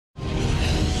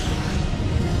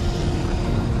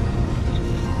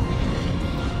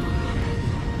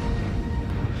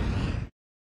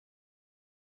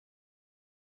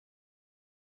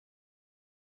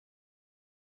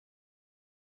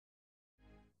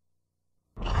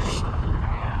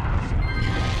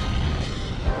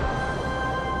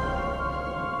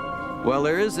Well,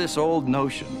 there is this old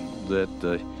notion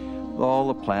that all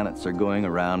the planets are going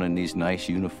around in these nice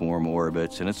uniform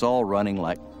orbits, and it's all running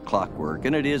like clockwork,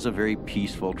 and it is a very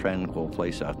peaceful, tranquil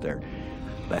place out there.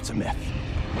 That's a myth.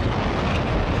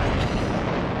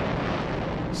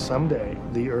 Someday,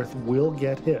 the Earth will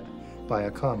get hit by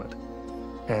a comet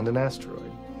and an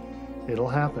asteroid. It'll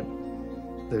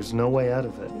happen. There's no way out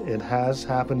of it. It has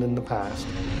happened in the past.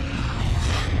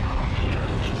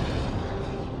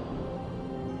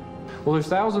 Well, there's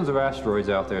thousands of asteroids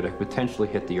out there that could potentially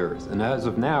hit the Earth, and as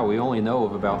of now, we only know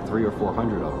of about 300 or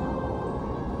 400 of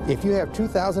them. If you have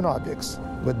 2,000 objects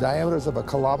with diameters of 1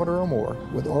 kilometer or more,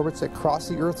 with orbits that cross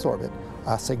the Earth's orbit,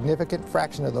 a significant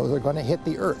fraction of those are going to hit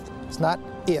the Earth. It's not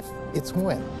if, it's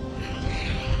when.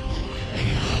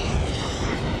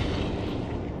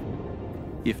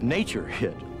 If nature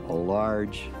hit a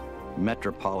large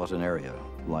metropolitan area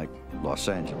like Los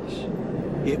Angeles,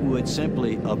 it would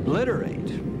simply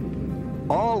obliterate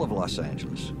all of Los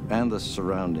Angeles and the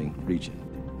surrounding region.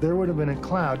 There would have been a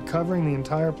cloud covering the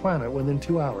entire planet within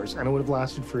 2 hours, and it would have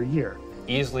lasted for a year.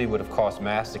 Easily would have caused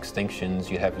mass extinctions.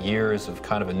 You'd have years of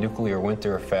kind of a nuclear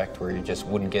winter effect where you just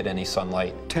wouldn't get any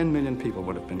sunlight. 10 million people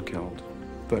would have been killed,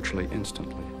 virtually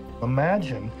instantly.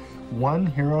 Imagine one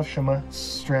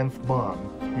Hiroshima-strength bomb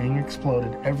being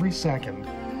exploded every second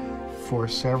for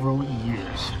several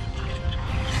years.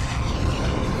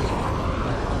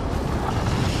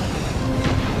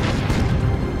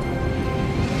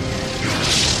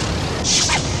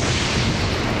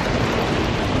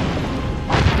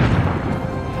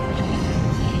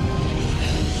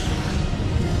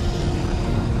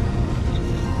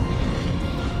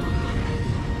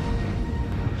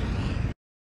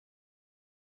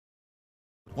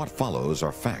 What follows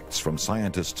are facts from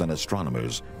scientists and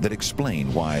astronomers that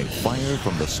explain why fire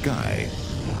from the sky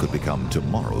could become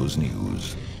tomorrow's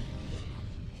news.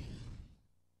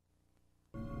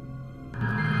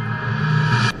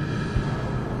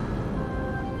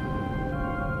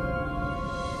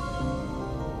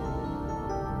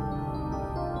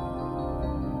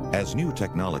 As new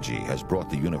technology has brought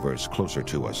the universe closer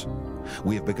to us,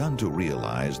 we have begun to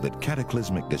realize that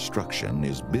cataclysmic destruction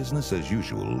is business as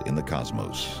usual in the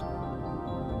cosmos.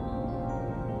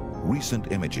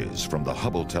 Recent images from the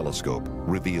Hubble telescope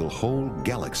reveal whole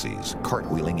galaxies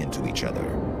cartwheeling into each other.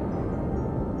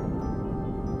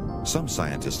 Some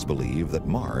scientists believe that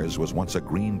Mars was once a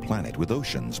green planet with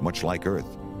oceans much like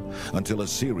Earth, until a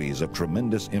series of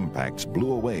tremendous impacts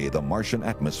blew away the Martian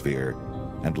atmosphere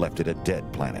and left it a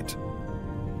dead planet.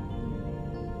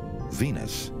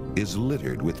 Venus is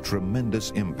littered with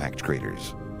tremendous impact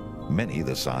craters, many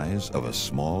the size of a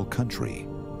small country.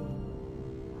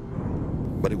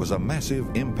 But it was a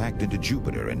massive impact into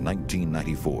Jupiter in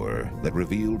 1994 that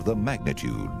revealed the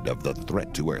magnitude of the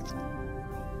threat to Earth.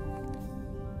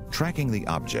 Tracking the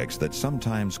objects that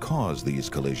sometimes cause these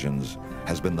collisions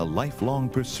has been the lifelong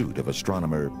pursuit of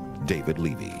astronomer David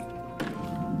Levy.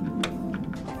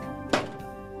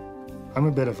 I'm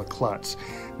a bit of a klutz.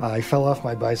 I fell off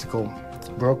my bicycle,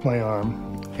 broke my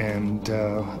arm, and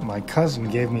my cousin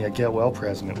gave me a get well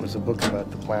present. It was a book about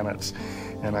the planets.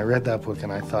 And I read that book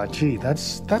and I thought, gee,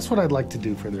 that's what I'd like to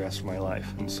do for the rest of my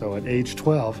life. And so at age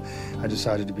 12, I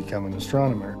decided to become an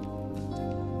astronomer.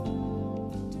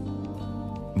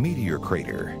 Meteor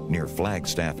Crater near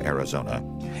Flagstaff, Arizona,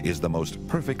 is the most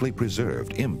perfectly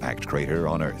preserved impact crater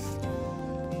on Earth.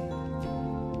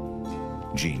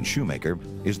 Gene Shoemaker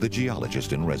is the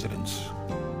geologist in residence.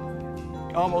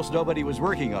 Almost nobody was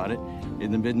working on it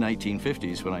in the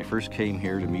mid-1950s when I first came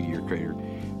here to Meteor Crater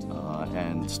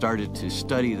and started to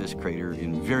study this crater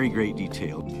in very great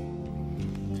detail.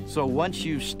 So once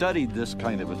you've studied this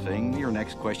kind of a thing, your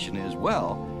next question is,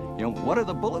 well, you know, what are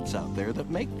the bullets out there that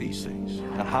make these things,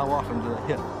 and how often do they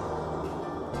hit?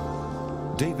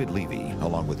 David Levy,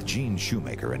 along with Gene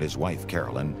Shoemaker and his wife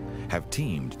Carolyn, have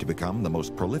teamed to become the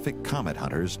most prolific comet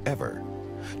hunters ever.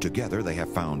 Together, they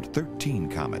have found 13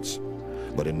 comets.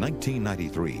 But in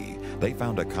 1993, they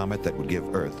found a comet that would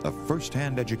give Earth a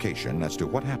first-hand education as to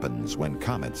what happens when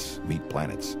comets meet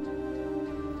planets.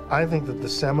 I think that the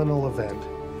seminal event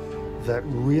that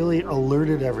really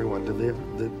alerted everyone to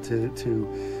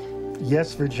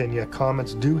yes, Virginia,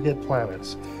 comets do hit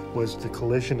planets, was the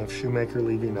collision of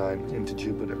Shoemaker-Levy 9 into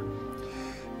Jupiter.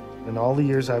 In all the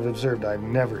years I've observed, I've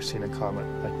never seen a comet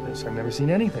like this. I've never seen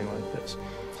anything like this.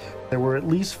 There were at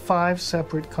least 5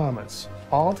 separate comets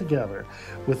all together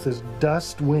with this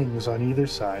dust wings on either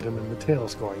side and then the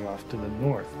tails going off to the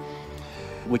north.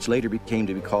 Which later became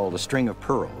to be called a string of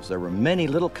pearls. There were many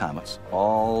little comets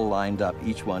all lined up,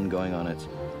 each one going on its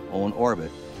own orbit,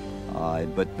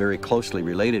 but very closely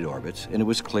related orbits, and it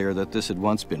was clear that this had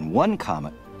once been one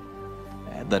comet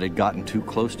that had gotten too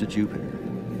close to Jupiter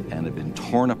and had been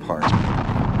torn apart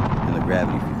in the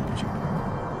gravity field of Jupiter.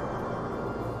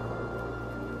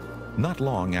 Not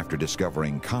long after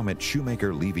discovering Comet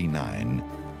Shoemaker-Levy 9,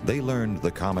 they learned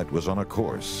the comet was on a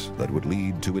course that would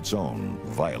lead to its own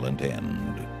violent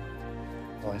end.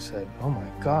 Well, I said, oh my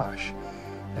gosh.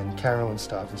 And Carolyn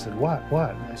stopped and said, what?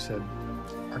 And I said,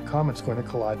 our comet's going to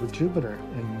collide with Jupiter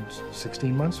in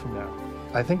 16 months from now.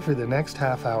 I think for the next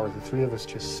half hour, the three of us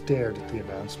just stared at the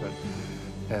announcement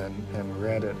and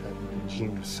read it, and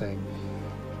Jean was saying,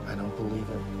 I don't believe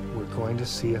it. We're going to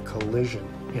see a collision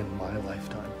in my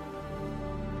lifetime.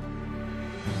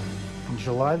 On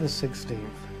July the 16th,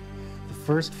 the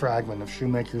first fragment of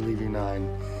Shoemaker-Levy 9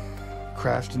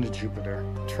 crashed into Jupiter,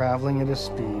 traveling at a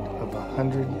speed of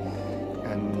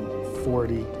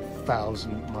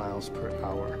 140,000 miles per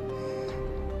hour.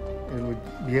 It would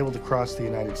be able to cross the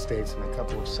United States in a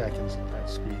couple of seconds at that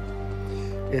speed.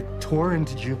 It tore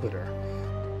into Jupiter.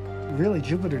 Really,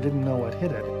 Jupiter didn't know what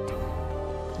hit it.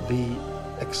 The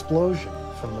explosion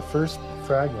from the first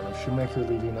fragment of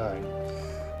Shoemaker-Levy 9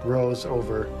 rose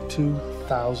over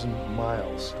 2,000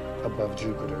 miles above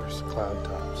Jupiter's cloud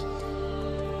tops.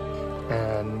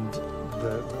 And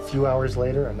a few hours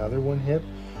later, another one hit.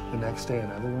 The next day,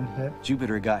 another one hit.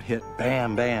 Jupiter got hit,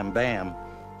 bam, bam, bam,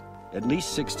 at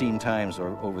least 16 times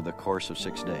over the course of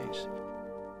 6 days.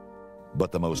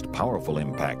 But the most powerful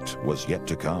impact was yet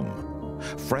to come.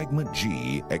 Fragment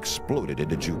G exploded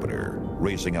into Jupiter,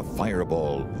 raising a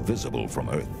fireball visible from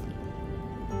Earth.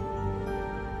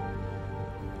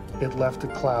 It left a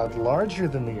cloud larger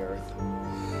than the Earth,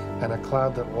 and a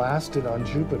cloud that lasted on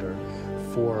Jupiter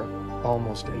for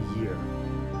almost a year.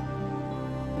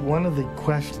 One of the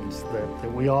questions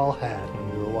that we all had when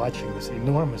we were watching this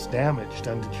enormous damage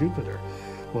done to Jupiter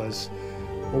was,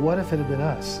 well, what if it had been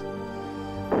us?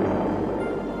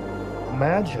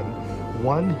 Imagine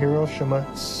one Hiroshima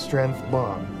strength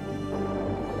bomb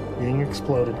being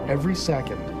exploded every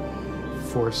second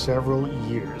for several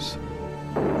years.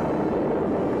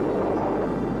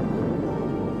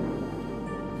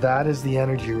 That is the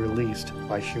energy released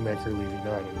by Shoemaker-Levy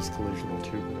 9 in this collision with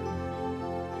Jupiter.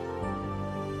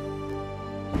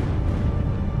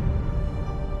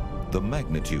 The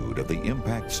magnitude of the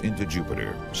impacts into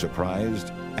Jupiter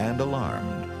surprised and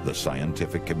alarmed the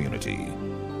scientific community.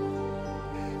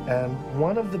 And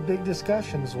one of the big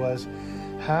discussions was,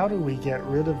 how do we get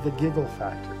rid of the giggle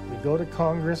factor? We go to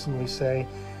Congress and we say,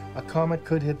 a comet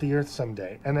could hit the Earth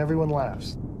someday, and everyone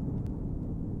laughs.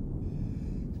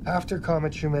 After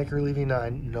Comet Shoemaker-Levy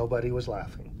 9, nobody was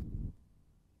laughing.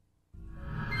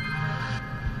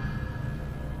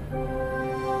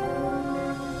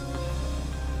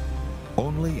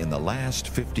 Only in the last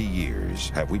 50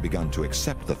 years have we begun to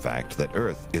accept the fact that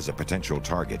Earth is a potential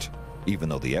target, even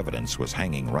though the evidence was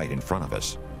hanging right in front of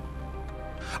us.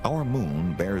 Our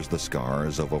moon bears the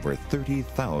scars of over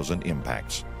 30,000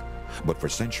 impacts, but for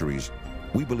centuries,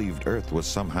 we believed Earth was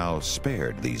somehow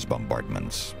spared these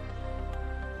bombardments.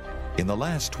 In the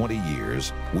last 20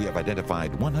 years, we have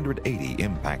identified 180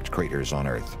 impact craters on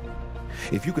Earth.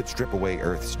 If you could strip away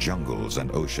Earth's jungles and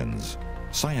oceans,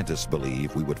 scientists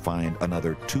believe we would find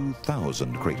another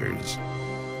 2,000 craters.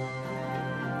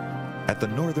 At the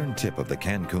northern tip of the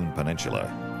Cancun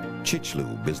Peninsula,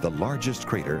 Chicxulub is the largest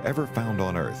crater ever found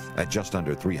on Earth at just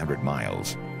under 300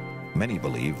 miles. Many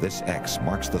believe this X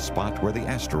marks the spot where the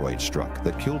asteroid struck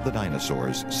that killed the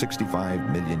dinosaurs 65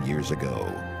 million years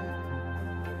ago.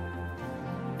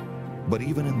 But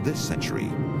even in this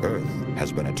century, Earth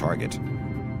has been a target.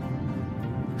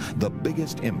 The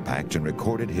biggest impact in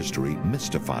recorded history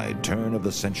mystified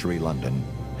turn-of-the-century London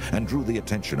and drew the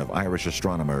attention of Irish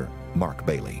astronomer Mark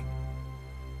Bailey.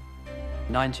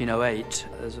 1908,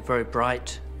 there's a very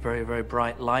bright, very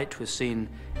bright light was seen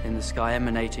in the sky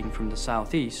emanating from the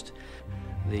southeast.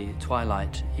 The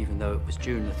twilight, even though it was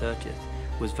June the 30th,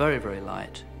 was very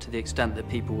light, to the extent that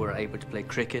people were able to play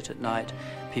cricket at night.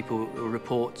 People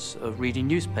reports of reading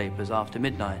newspapers after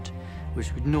midnight,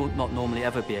 which would not normally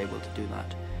ever be able to do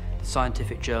that. The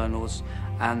scientific journals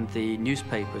and the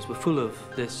newspapers were full of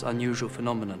this unusual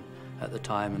phenomenon at the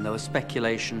time, and there was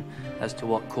speculation as to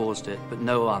what caused it, but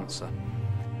no answer.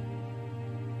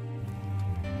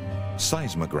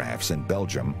 Seismographs in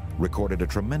Belgium recorded a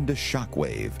tremendous shock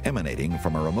wave emanating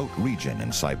from a remote region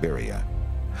in Siberia.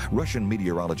 Russian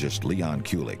meteorologist Leon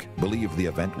Kulik believed the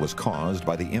event was caused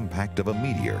by the impact of a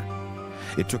meteor.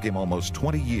 It took him almost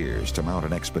 20 years to mount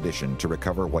an expedition to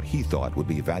recover what he thought would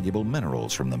be valuable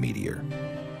minerals from the meteor.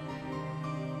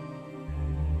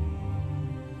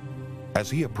 As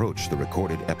he approached the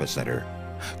recorded epicenter,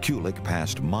 Kulik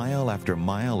passed mile after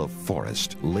mile of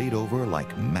forest laid over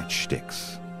like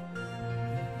matchsticks.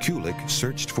 Kulik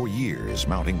searched for years,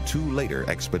 mounting 2 later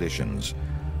expeditions,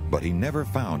 but he never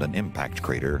found an impact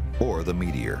crater or the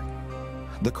meteor.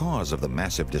 The cause of the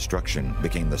massive destruction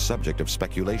became the subject of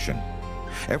speculation.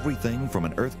 Everything from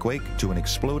an earthquake to an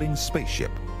exploding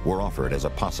spaceship were offered as a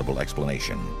possible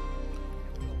explanation.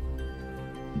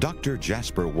 Dr.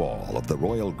 Jasper Wall of the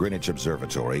Royal Greenwich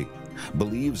Observatory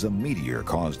believes a meteor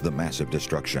caused the massive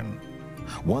destruction,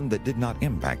 one that did not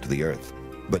impact the Earth,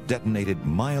 but detonated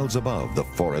miles above the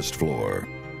forest floor.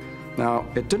 Now,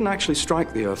 it didn't actually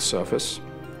strike the Earth's surface,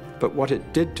 but what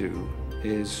it did do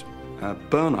is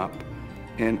burn up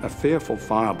in a fearful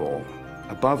fireball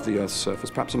above the Earth's surface,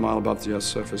 perhaps a mile above the Earth's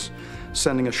surface,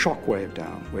 sending a shock wave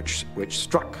down, which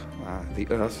struck the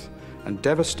Earth and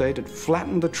devastated,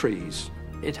 flattened the trees.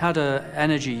 It had an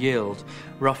energy yield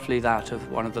roughly that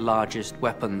of one of the largest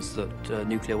weapons,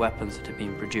 nuclear weapons that had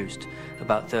been produced,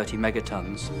 about 30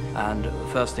 megatons. And the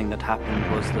first thing that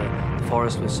happened was the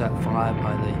forest was set fire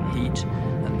by the heat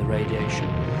and the radiation.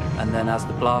 And then as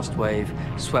the blast wave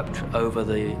swept over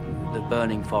the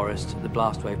burning forest, the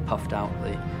blast wave puffed out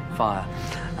the fire.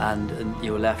 And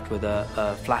you were left with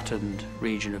a flattened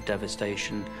region of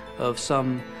devastation of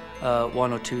some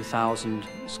 1,000 or 2,000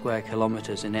 square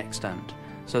kilometers in extent.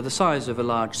 So the size of a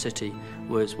large city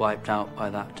was wiped out by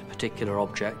that particular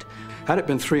object. Had it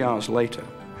been 3 hours later,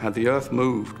 had the Earth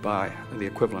moved by the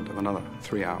equivalent of another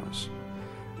 3 hours,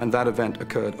 and that event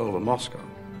occurred over Moscow,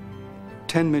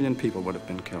 10 million people would have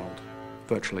been killed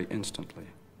virtually instantly.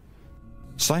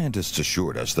 Scientists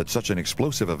assured us that such an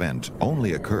explosive event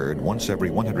only occurred once every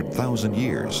 100,000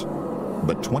 years.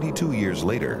 But 22 years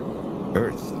later,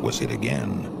 Earth was hit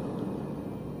again.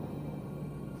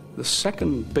 The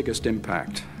second biggest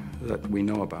impact that we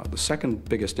know about, the second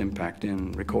biggest impact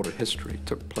in recorded history,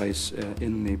 took place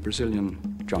in the Brazilian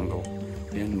jungle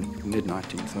in the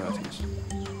mid-1930s.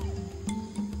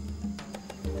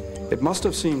 It must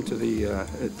have seemed to the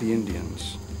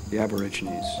Indians, the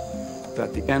Aborigines,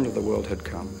 that the end of the world had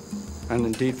come, and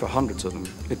indeed for hundreds of them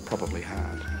it probably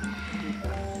had.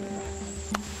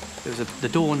 It was the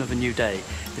dawn of a new day.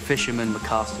 The fishermen were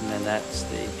casting their nets,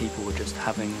 the people were just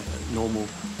having a normal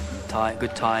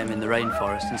good time in the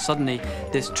rainforest, and suddenly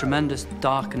this tremendous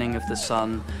darkening of the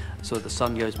sun, so the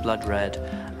sun goes blood red,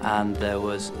 and there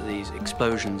was these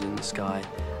explosions in the sky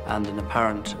and an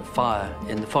apparent fire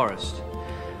in the forest.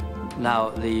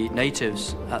 Now, the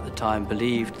natives at the time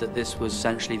believed that this was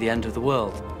essentially the end of the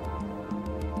world.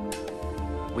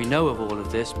 We know of all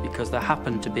of this because there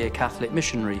happened to be a Catholic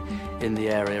missionary in the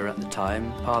area at the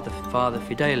time, Father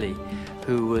Fideli,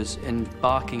 who was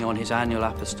embarking on his annual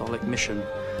apostolic mission,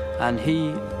 and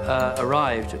he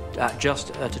arrived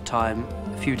just at a time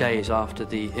a few days after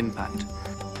the impact.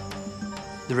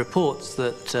 The reports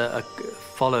that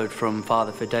followed from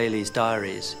Father Fideli's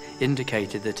diaries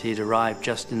indicated that he'd arrived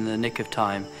just in the nick of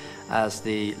time as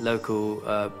the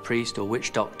local priest or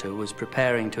witch doctor was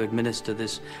preparing to administer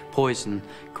this poison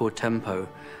called tempo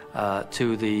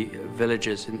to the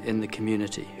villagers in the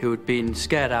community, who had been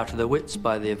scared out of their wits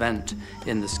by the event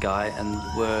in the sky and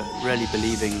were really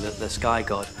believing that the sky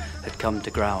god had come to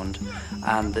ground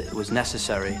and that it was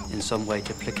necessary in some way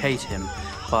to placate him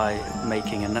by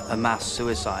making a mass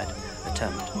suicide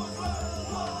attempt.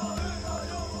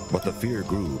 But the fear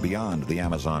grew beyond the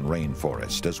Amazon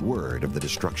rainforest as word of the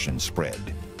destruction spread.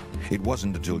 It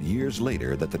wasn't until years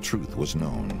later that the truth was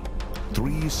known.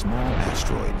 3 small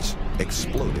asteroids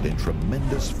exploded in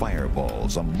tremendous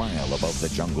fireballs a mile above the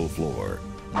jungle floor,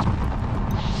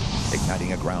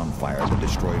 igniting a ground fire that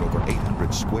destroyed over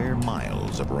 800 square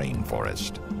miles of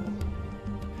rainforest.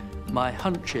 My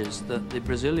hunch is that the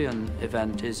Brazilian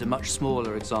event is a much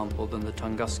smaller example than the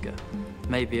Tunguska,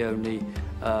 maybe only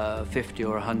 50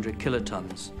 or 100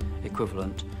 kilotons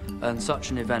equivalent, and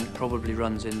such an event probably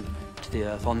runs into the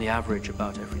Earth on the average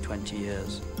about every 20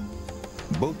 years.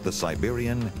 Both the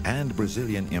Siberian and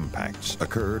Brazilian impacts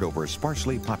occurred over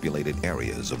sparsely populated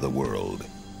areas of the world.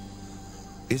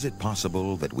 Is it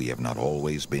possible that we have not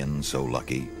always been so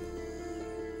lucky?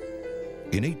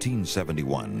 In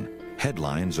 1871,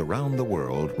 headlines around the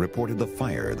world reported the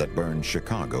fire that burned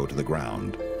Chicago to the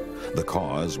ground. The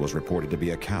cause was reported to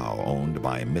be a cow owned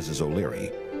by Mrs.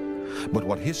 O'Leary. But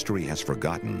what history has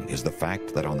forgotten is the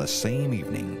fact that on the same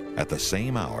evening, at the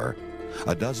same hour,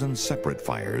 a dozen separate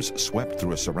fires swept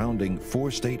through a surrounding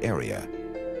 4-state area,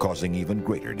 causing even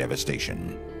greater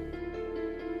devastation.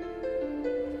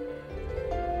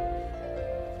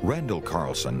 Randall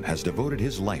Carlson has devoted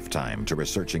his lifetime to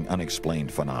researching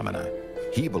unexplained phenomena.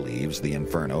 He believes the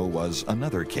inferno was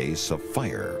another case of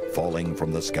fire falling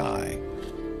from the sky.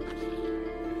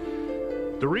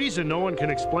 The reason no one can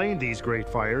explain these great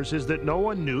fires is that no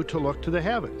one knew to look to the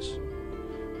heavens.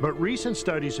 But recent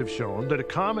studies have shown that a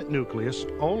comet nucleus,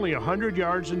 only 100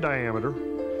 yards in diameter,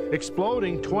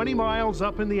 exploding 20 miles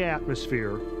up in the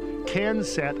atmosphere, can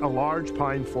set a large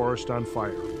pine forest on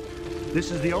fire. This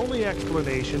is the only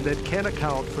explanation that can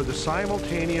account for the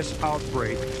simultaneous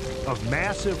outbreak of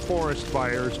massive forest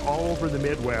fires all over the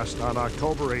Midwest on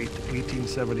October 8,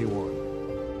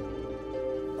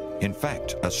 1871. In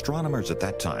fact, astronomers at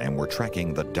that time were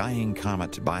tracking the dying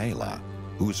comet Biela,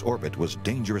 whose orbit was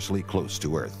dangerously close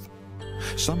to Earth.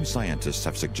 Some scientists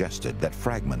have suggested that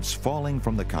fragments falling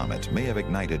from the comet may have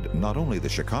ignited not only the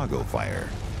Chicago fire,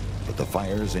 but the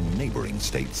fires in neighboring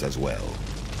states as well.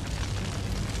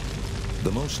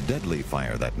 The most deadly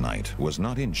fire that night was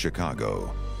not in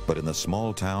Chicago, but in the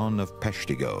small town of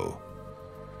Peshtigo.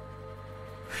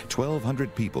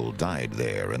 1,200 people died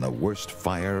there in the worst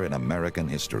fire in American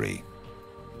history.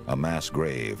 A mass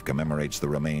grave commemorates the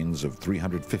remains of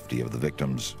 350 of the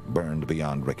victims burned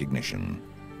beyond recognition.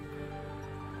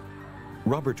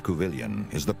 Robert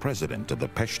Kuvillian is the president of the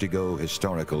Peshtigo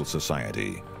Historical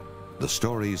Society. The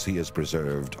stories he has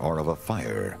preserved are of a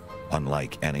fire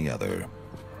unlike any other.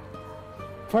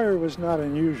 Fire was not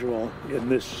unusual in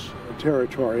this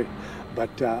territory,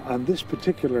 but on this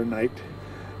particular night,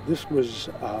 this was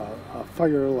a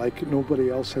fire like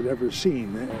nobody else had ever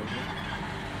seen.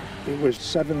 It was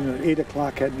 7 or 8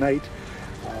 o'clock at night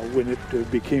when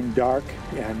it became dark,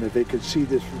 and they could see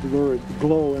this lurid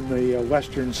glow in the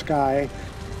western sky.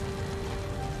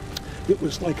 It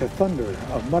was like a thunder,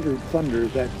 a muttered thunder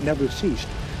that never ceased.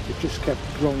 It just kept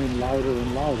growing louder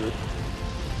and louder.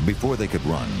 Before they could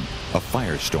run, a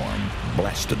firestorm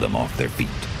blasted them off their feet.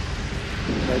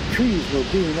 Trees were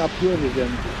being uprooted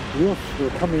and roofs were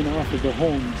coming off of the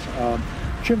homes.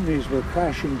 Chimneys were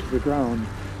crashing to the ground.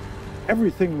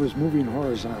 Everything was moving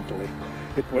horizontally.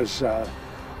 It was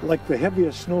like the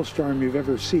heaviest snowstorm you've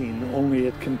ever seen, only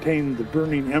it contained the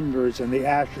burning embers and the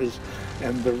ashes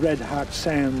and the red-hot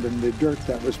sand and the dirt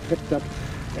that was picked up.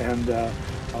 And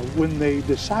when they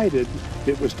decided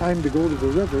it was time to go to the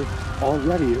river,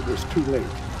 already it was too late.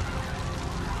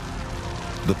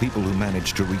 The people who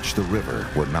managed to reach the river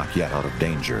were not yet out of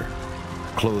danger.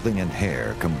 Clothing and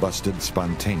hair combusted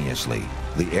spontaneously.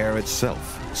 The air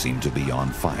itself seemed to be on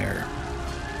fire.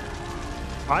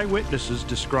 Eyewitnesses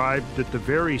described that the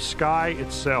very sky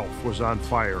itself was on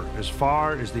fire as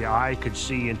far as the eye could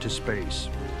see into space.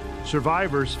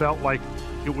 Survivors felt like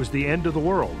it was the end of the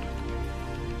world.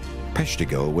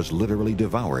 Peshtigo was literally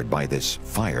devoured by this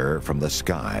fire from the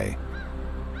sky.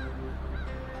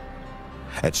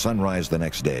 At sunrise the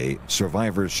next day,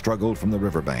 survivors struggled from the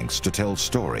riverbanks to tell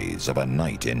stories of a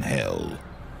night in hell.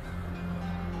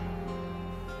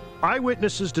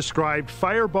 Eyewitnesses described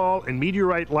fireball and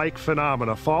meteorite-like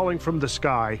phenomena falling from the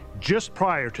sky just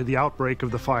prior to the outbreak of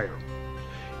the fire.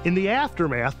 In the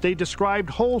aftermath, they described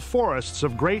whole forests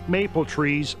of great maple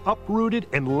trees uprooted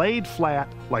and laid flat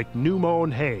like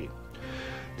new-mown hay.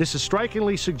 This is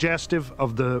strikingly suggestive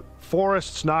of the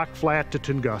forests knocked flat to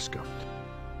Tunguska.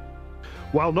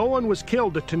 While no one was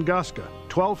killed at Tunguska,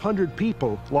 1,200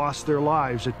 people lost their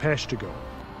lives at Peshtigo.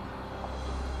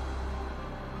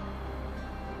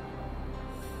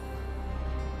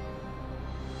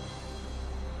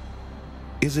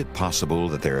 Is it possible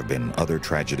that there have been other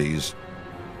tragedies?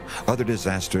 Other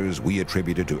disasters we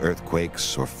attributed to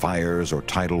earthquakes or fires or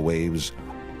tidal waves,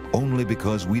 only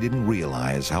because we didn't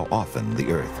realize how often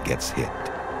the Earth gets hit.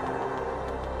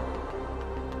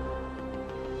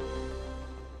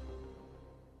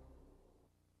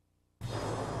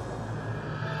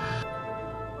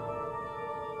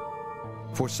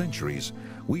 For centuries,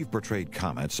 we've portrayed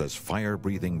comets as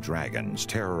fire-breathing dragons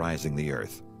terrorizing the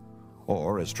Earth,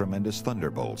 or as tremendous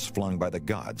thunderbolts flung by the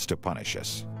gods to punish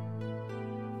us.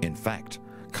 In fact,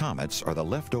 comets are the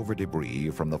leftover debris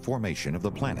from the formation of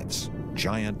the planets,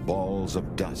 giant balls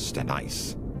of dust and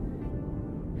ice.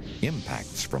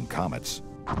 Impacts from comets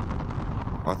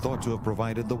are thought to have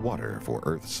provided the water for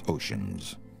Earth's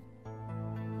oceans.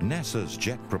 NASA's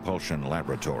Jet Propulsion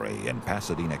Laboratory in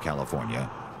Pasadena, California,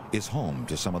 is home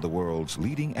to some of the world's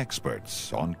leading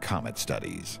experts on comet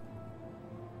studies.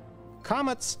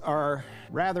 Comets are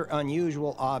rather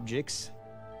unusual objects.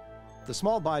 The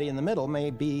small body in the middle may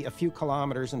be a few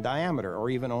kilometers in diameter, or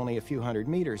even only a few hundred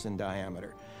meters in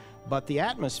diameter. But the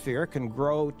atmosphere can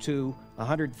grow to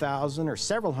 100,000 or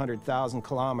several 100,000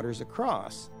 kilometers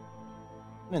across.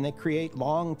 And they create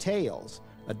long tails,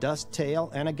 a dust tail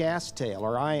and a gas tail,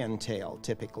 or ion tail,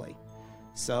 typically.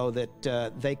 So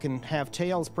that they can have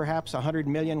tails perhaps 100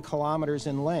 million kilometers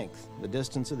in length, the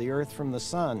distance of the Earth from the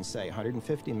Sun, say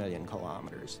 150 million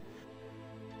kilometers.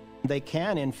 They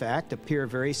can, in fact, appear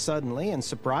very suddenly and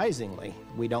surprisingly.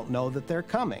 We don't know that they're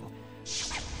coming.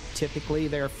 Typically,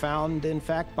 they're found, in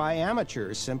fact, by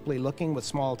amateurs, simply looking with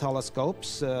small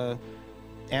telescopes,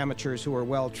 amateurs who are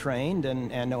well trained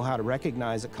and know how to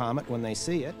recognize a comet when they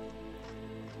see it.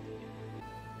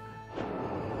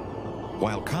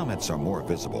 While comets are more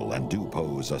visible and do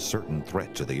pose a certain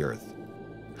threat to the Earth,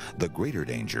 the greater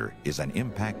danger is an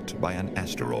impact by an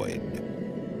asteroid.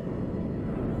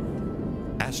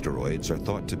 Asteroids are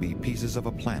thought to be pieces of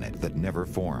a planet that never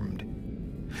formed.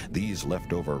 These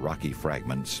leftover rocky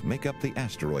fragments make up the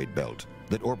asteroid belt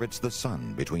that orbits the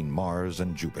Sun between Mars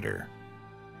and Jupiter.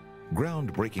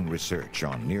 Groundbreaking research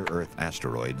on near-Earth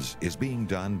asteroids is being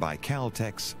done by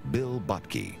Caltech's Bill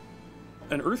Bottke.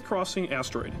 An Earth-crossing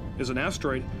asteroid is an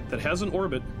asteroid that has an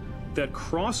orbit that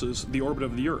crosses the orbit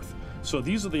of the Earth. So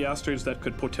these are the asteroids that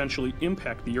could potentially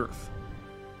impact the Earth.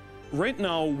 Right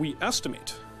now, we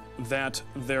estimate that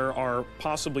there are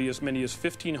possibly as many as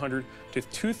 1,500 to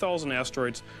 2,000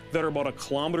 asteroids that are about a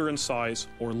kilometer in size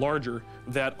or larger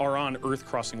that are on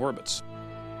Earth-crossing orbits.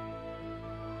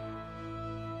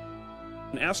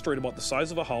 An asteroid about the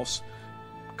size of a house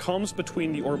comes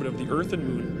between the orbit of the Earth and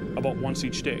Moon about once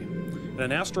each day. And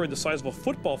an asteroid the size of a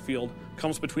football field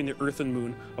comes between the Earth and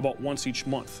Moon about once each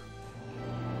month.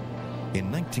 In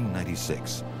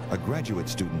 1996, a graduate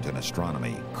student in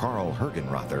astronomy, Carl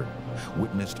Hergenrother,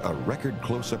 witnessed a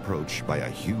record-close approach by a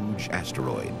huge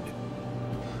asteroid.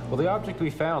 Well, the object we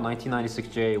found, 1996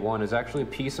 JA1, is actually a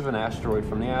piece of an asteroid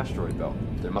from the asteroid belt.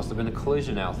 There must have been a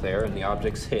collision out there, and the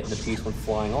objects hit, and the piece went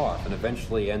flying off, and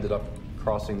eventually ended up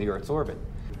crossing the Earth's orbit.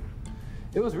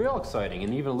 It was real exciting,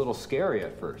 and even a little scary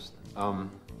at first.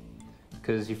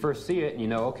 Because you first see it, and you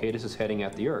know, okay, this is heading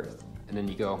at the Earth. And then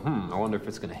you go, I wonder if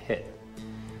it's going to hit.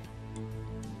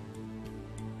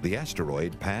 The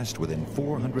asteroid passed within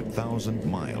 400,000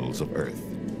 miles of Earth.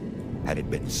 Had it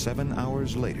been 7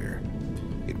 hours later,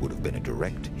 it would have been a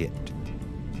direct hit.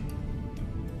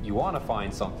 You want to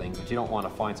find something, but you don't want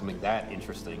to find something that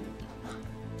interesting.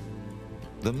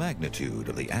 The magnitude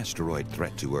of the asteroid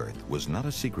threat to Earth was not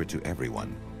a secret to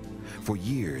everyone. For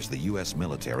years, the U.S.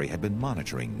 military had been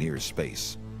monitoring near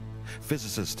space.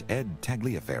 Physicist Ed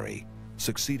Tagliaferri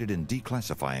succeeded in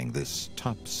declassifying this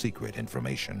top-secret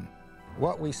information.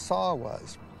 What we saw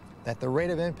was that the rate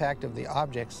of impact of the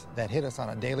objects that hit us on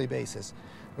a daily basis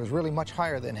was really much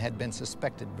higher than had been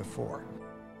suspected before.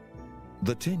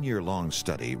 The 10-year-long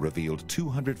study revealed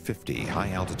 250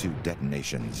 high-altitude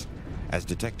detonations, as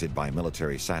detected by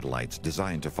military satellites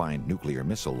designed to find nuclear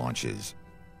missile launches.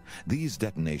 These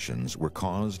detonations were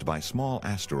caused by small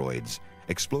asteroids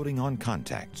exploding on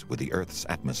contact with the Earth's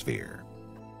atmosphere.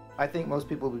 I think most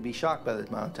people would be shocked by the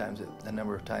amount of times, the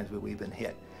number of times that we've been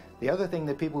hit. The other thing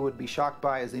that people would be shocked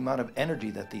by is the amount of energy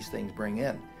that these things bring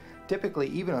in. Typically,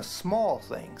 even a small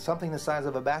thing, something the size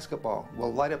of a basketball,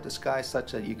 will light up the sky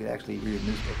such that you could actually read a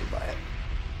newspaper by it.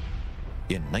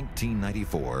 In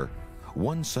 1994,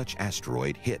 one such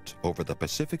asteroid hit over the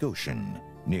Pacific Ocean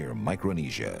near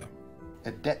Micronesia.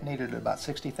 It detonated at about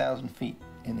 60,000 feet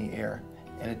in the air,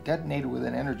 and it detonated with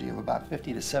an energy of about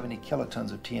 50 to 70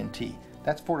 kilotons of TNT.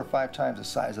 That's 4 to 5 times the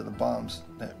size of the bombs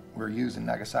that were used in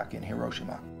Nagasaki and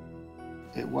Hiroshima.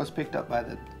 It was picked up by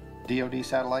the DoD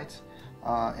satellites,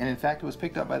 and in fact it was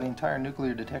picked up by the entire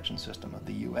nuclear detection system of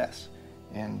the U.S.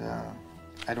 And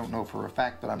I don't know for a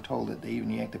fact, but I'm told that they even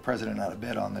yanked the president out of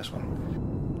bed on this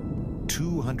one.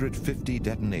 250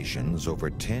 detonations over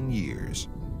 10 years,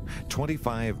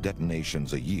 25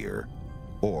 detonations a year,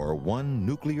 or one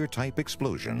nuclear-type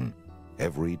explosion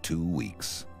every 2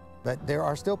 weeks. But there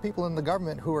are still people in the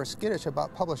government who are skittish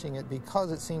about publishing it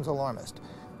because it seems alarmist.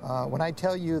 When I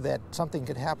tell you that something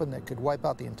could happen that could wipe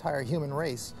out the entire human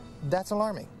race, that's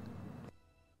alarming.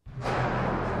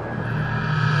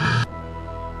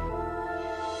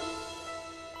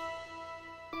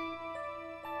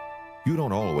 You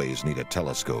don't always need a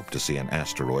telescope to see an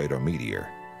asteroid or meteor.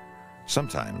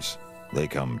 Sometimes they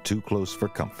come too close for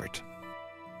comfort.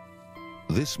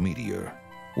 This meteor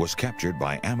was captured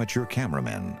by amateur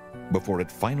cameramen before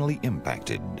it finally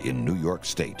impacted in New York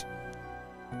State.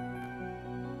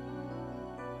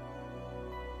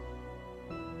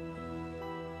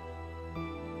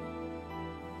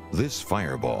 This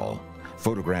fireball,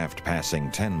 photographed passing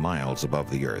 10 miles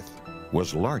above the Earth,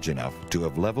 was large enough to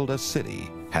have leveled a city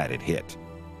had it hit.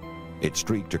 It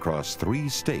streaked across 3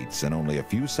 states in only a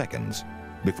few seconds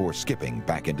before skipping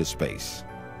back into space.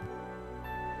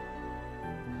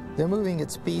 They're moving at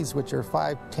speeds which are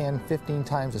 5, 10, 15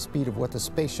 times the speed of what the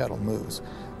space shuttle moves.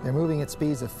 They're moving at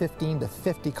speeds of 15 to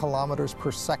 50 kilometers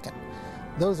per second.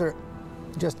 Those are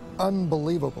just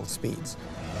unbelievable speeds.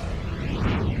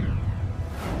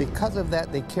 Because of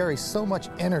that, they carry so much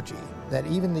energy that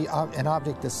even an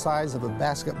object the size of a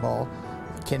basketball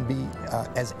can be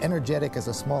as energetic as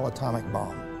a small atomic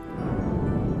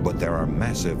bomb. But there are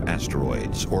massive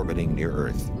asteroids orbiting near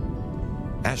Earth.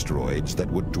 Asteroids that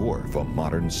would dwarf a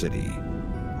modern city.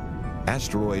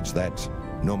 Asteroids that,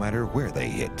 no matter where they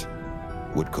hit,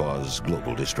 would cause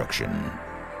global destruction.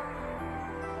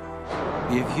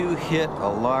 If you hit a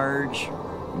large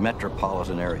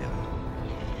metropolitan area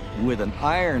with an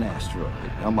iron asteroid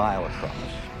a mile across,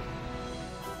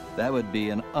 that would be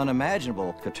an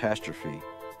unimaginable catastrophe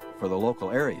for the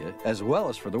local area as well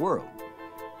as for the world.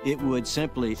 It would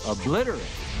simply obliterate.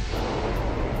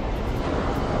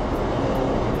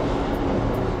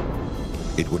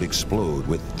 It would explode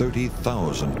with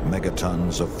 30,000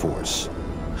 megatons of force,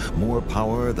 more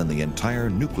power than the entire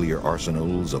nuclear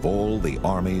arsenals of all the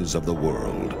armies of the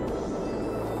world.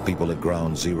 People at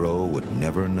ground zero would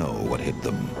never know what hit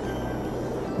them.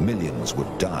 Millions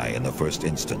would die in the first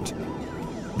instant.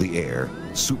 The air,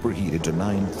 superheated to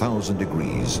 9,000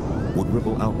 degrees, would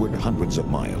ripple outward hundreds of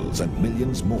miles, and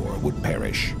millions more would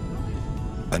perish.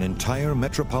 An entire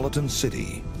metropolitan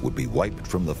city would be wiped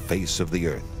from the face of the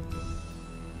earth.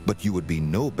 But you would be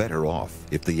no better off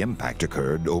if the impact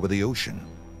occurred over the ocean.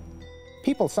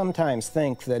 People sometimes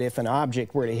think that if an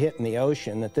object were to hit in the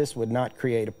ocean, that this would not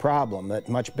create a problem, that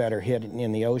much better hit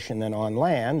in the ocean than on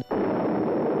land.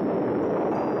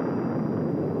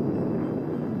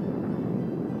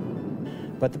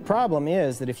 But the problem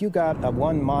is that if you got a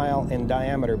 1 mile in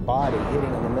diameter body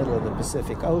hitting in the middle of the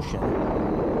Pacific Ocean,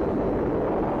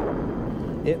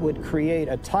 it would create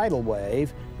a tidal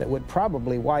wave that would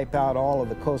probably wipe out all of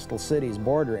the coastal cities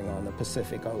bordering on the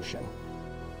Pacific Ocean.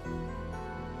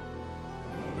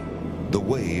 The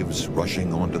waves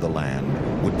rushing onto the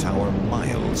land would tower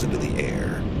miles into the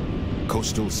air.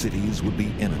 Coastal cities would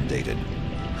be inundated.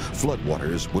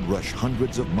 Floodwaters would rush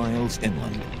hundreds of miles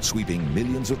inland, sweeping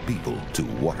millions of people to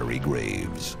watery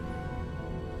graves.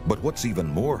 But what's even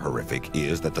more horrific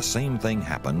is that the same thing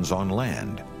happens on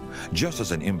land. Just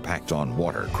as an impact on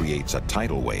water creates a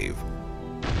tidal wave,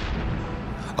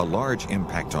 a large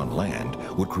impact on land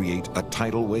would create a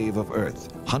tidal wave of Earth,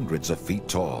 hundreds of feet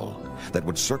tall, that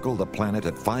would circle the planet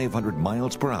at 500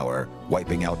 miles per hour,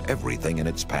 wiping out everything in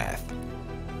its path.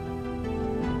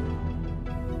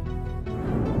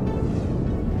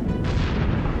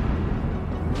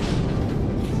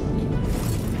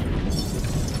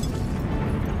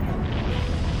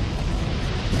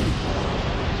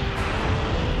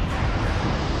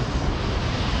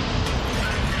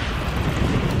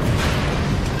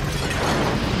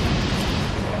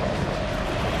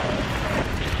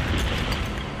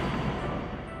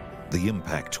 The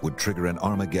impact would trigger an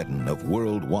Armageddon of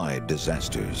worldwide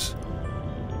disasters.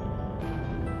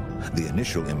 The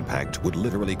initial impact would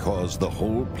literally cause the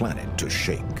whole planet to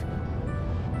shake.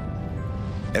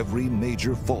 Every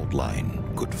major fault line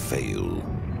could fail.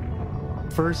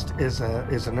 First is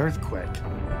an earthquake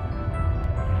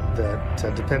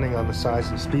that, depending on the size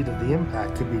and speed of the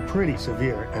impact, could be pretty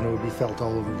severe, and it would be felt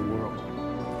all over the world.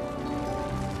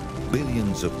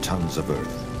 Billions of tons of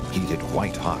Earth, heated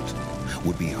white hot,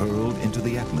 would be hurled into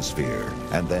the atmosphere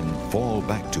and then fall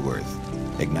back to Earth,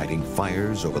 igniting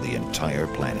fires over the entire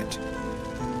planet.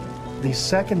 These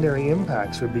secondary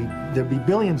impacts there'd be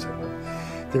billions of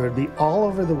them. They would be all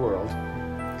over the world,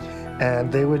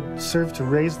 and they would serve to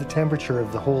raise the temperature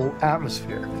of the whole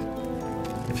atmosphere.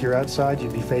 If you're outside,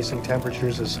 you'd be facing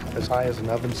temperatures as high as an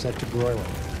oven set to broiling.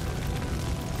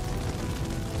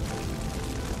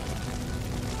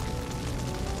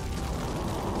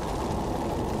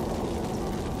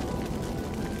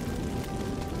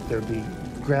 There'd be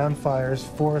ground fires,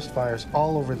 forest fires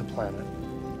all over the planet.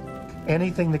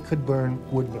 Anything that could burn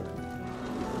would burn.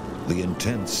 The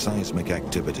intense seismic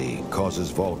activity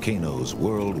causes volcanoes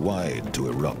worldwide to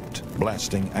erupt,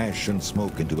 blasting ash and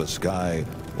smoke into a sky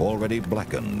already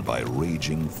blackened by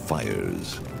raging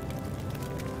fires.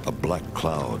 A black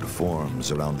cloud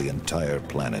forms around the entire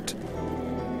planet.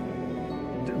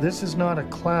 This is not a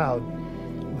cloud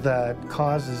that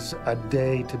causes a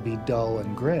day to be dull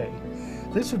and gray.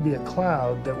 This would be a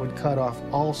cloud that would cut off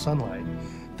all sunlight.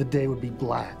 The day would be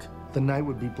black, the night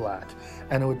would be black,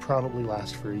 and it would probably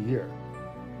last for a year.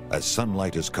 As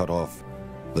sunlight is cut off,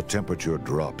 the temperature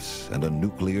drops and a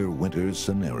nuclear winter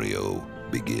scenario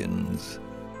begins.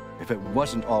 If it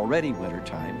wasn't already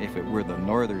wintertime, if it were the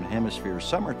northern hemisphere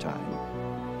summertime,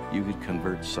 you could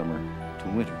convert summer to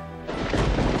winter.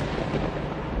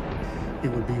 It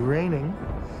would be raining.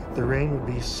 The rain would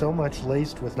be so much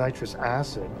laced with nitrous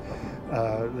acid,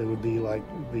 it would be like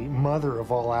the mother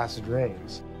of all acid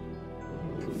rains.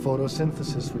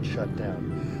 Photosynthesis would shut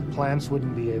down. Plants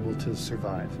wouldn't be able to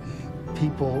survive.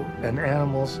 People and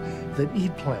animals that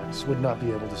eat plants would not be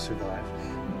able to survive.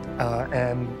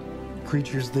 and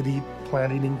creatures that eat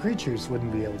plant-eating creatures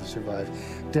wouldn't be able to survive.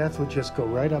 Death would just go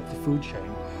right up the food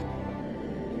chain.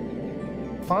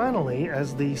 Finally,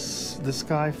 as the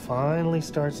sky finally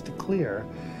starts to clear,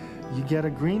 you get a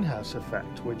greenhouse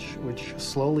effect, which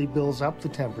slowly builds up the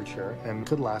temperature and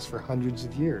could last for hundreds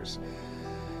of years.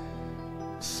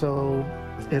 So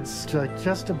it's like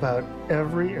just about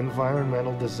every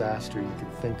environmental disaster you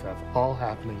could think of, all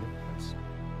happening at once.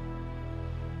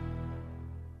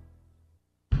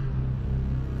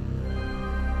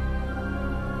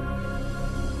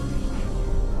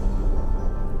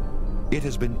 It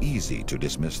has been easy to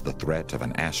dismiss the threat of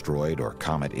an asteroid or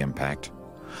comet impact,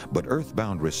 but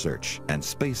Earthbound research and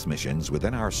space missions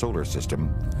within our solar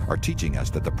system are teaching us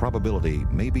that the probability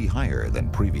may be higher than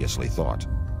previously thought.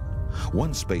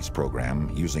 One space program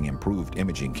using improved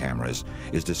imaging cameras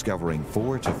is discovering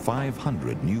 400 to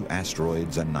 500 new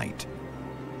asteroids a night.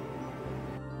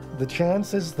 The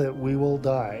chances that we will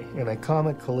die in a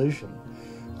comet collision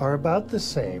are about the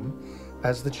same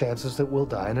as the chances that we'll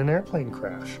die in an airplane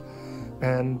crash.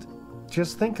 And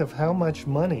just think of how much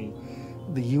money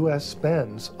the U.S.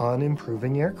 spends on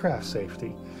improving aircraft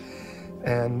safety.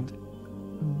 And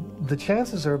the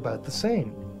chances are about the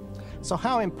same. So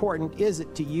how important is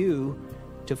it to you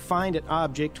to find an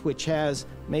object which has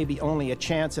maybe only a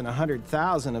chance in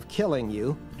 100,000 of killing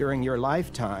you during your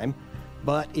lifetime,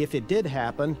 but if it did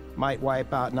happen, might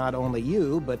wipe out not only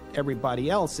you, but everybody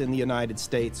else in the United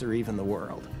States or even the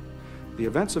world? The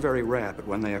events are very rare, but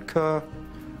when they occur,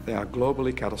 they are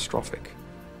globally catastrophic.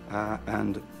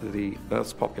 And the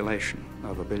Earth's population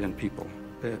of 1 billion people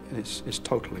is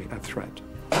totally a threat.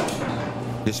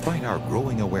 Despite our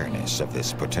growing awareness of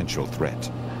this potential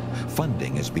threat,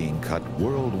 funding is being cut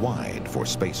worldwide for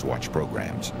Spacewatch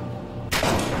programs.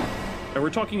 And we're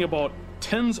talking about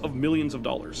tens of millions of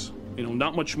dollars. You know,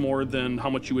 not much more than how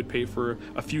much you would pay for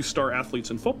a few star athletes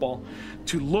in football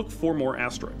to look for more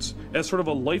asteroids as sort of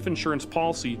a life insurance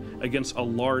policy against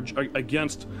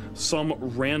some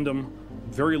random,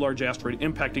 very large asteroid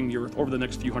impacting the Earth over the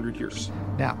next few hundred years.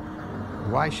 Now,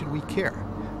 why should we care?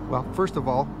 Well, first of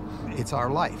all, it's our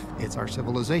life. It's our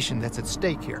civilization that's at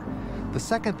stake here. The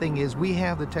second thing is we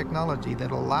have the technology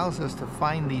that allows us to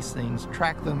find these things,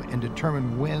 track them, and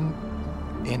determine when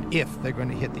and if they're going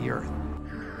to hit the Earth.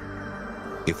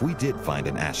 If we did find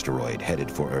an asteroid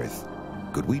headed for Earth,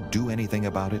 could we do anything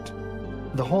about it?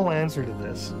 The whole answer to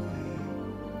this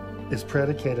is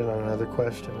predicated on another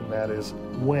question, and that is,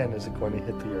 when is it going to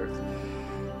hit the Earth?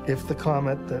 If the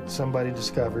comet that somebody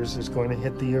discovers is going to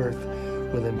hit the Earth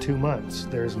within 2 months,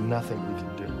 there's nothing we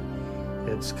can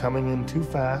do. It's coming in too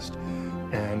fast,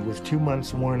 and with 2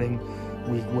 months warning,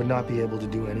 we would not be able to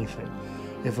do anything.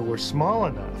 If it were small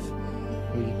enough,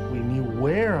 we knew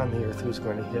where on the Earth it was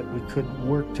going to hit, we could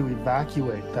work to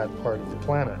evacuate that part of the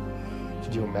planet.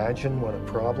 Could you imagine what a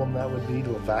problem that would be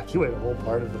to evacuate a whole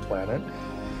part of the planet?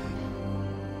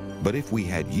 But if we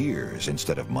had years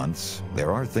instead of months,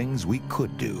 there are things we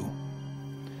could do.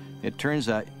 It turns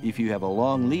out if you have a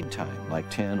long lead time, like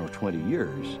 10 or 20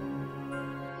 years,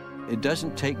 it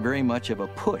doesn't take very much of a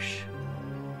push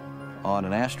on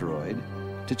an asteroid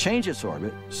to change its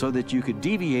orbit so that you could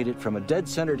deviate it from a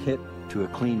dead-centered hit to a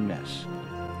clean mess.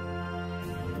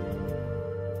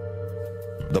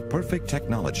 The perfect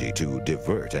technology to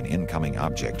divert an incoming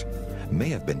object may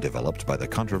have been developed by the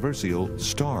controversial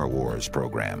Star Wars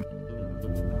program.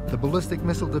 The Ballistic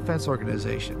Missile Defense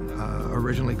Organization,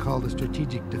 originally called the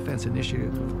Strategic Defense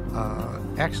Initiative,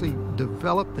 actually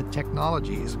developed the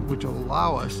technologies which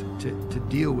allow us to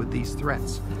deal with these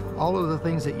threats. All of the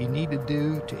things that you need to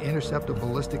do to intercept a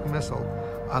ballistic missile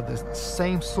are the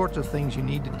same sorts of things you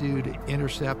need to do to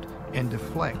intercept and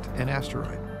deflect an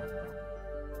asteroid.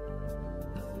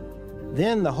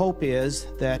 Then the hope is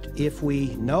that if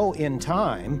we know in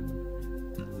time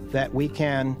that we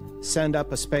can send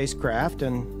up a spacecraft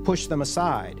and push them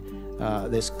aside.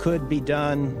 This could be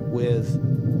done with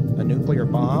a nuclear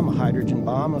bomb, a hydrogen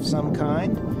bomb of some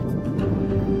kind.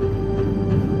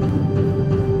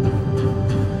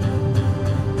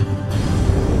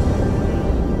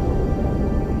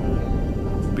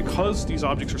 Because these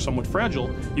objects are somewhat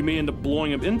fragile, you may end up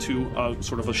blowing them into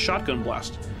sort of a shotgun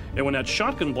blast. And when that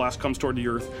shotgun blast comes toward the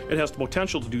Earth, it has the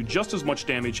potential to do just as much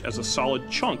damage as a solid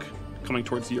chunk coming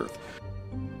towards the Earth.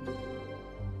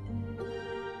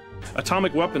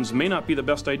 Atomic weapons may not be the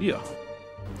best idea.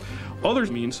 Other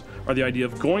means are the idea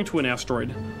of going to an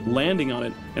asteroid, landing on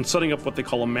it, and setting up what they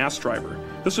call a mass driver.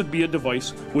 This would be a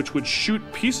device which would shoot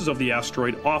pieces of the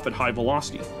asteroid off at high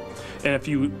velocity. And if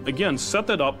you, again, set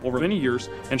that up over many years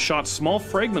and shot small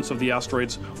fragments of the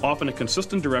asteroids off in a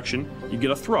consistent direction, you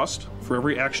get a thrust. For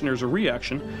every action, there's a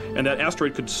reaction, and that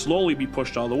asteroid could slowly be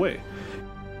pushed out of the way.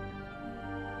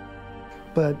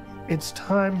 But it's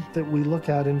time that we look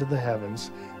out into the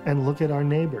heavens and look at our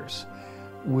neighbors.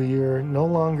 We're no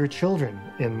longer children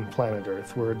in planet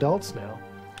Earth. We're adults now.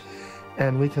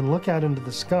 And we can look out into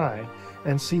the sky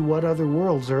and see what other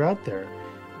worlds are out there.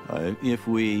 If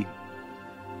we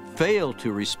fail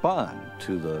to respond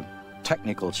to the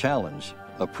technical challenge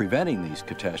of preventing these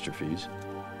catastrophes,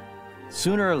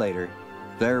 sooner or later,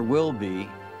 there will be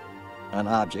an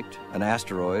object, an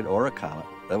asteroid or a comet,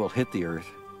 that will hit the Earth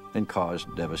and cause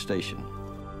devastation.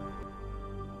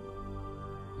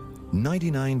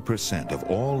 99% of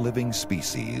all living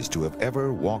species to have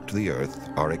ever walked the Earth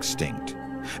are extinct,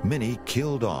 many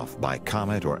killed off by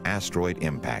comet or asteroid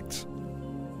impacts.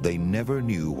 They never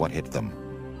knew what hit them.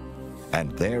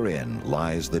 And therein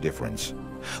lies the difference.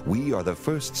 We are the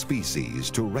first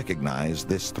species to recognize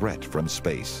this threat from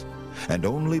space, and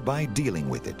only by dealing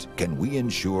with it can we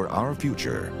ensure our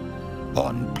future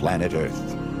on planet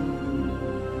Earth.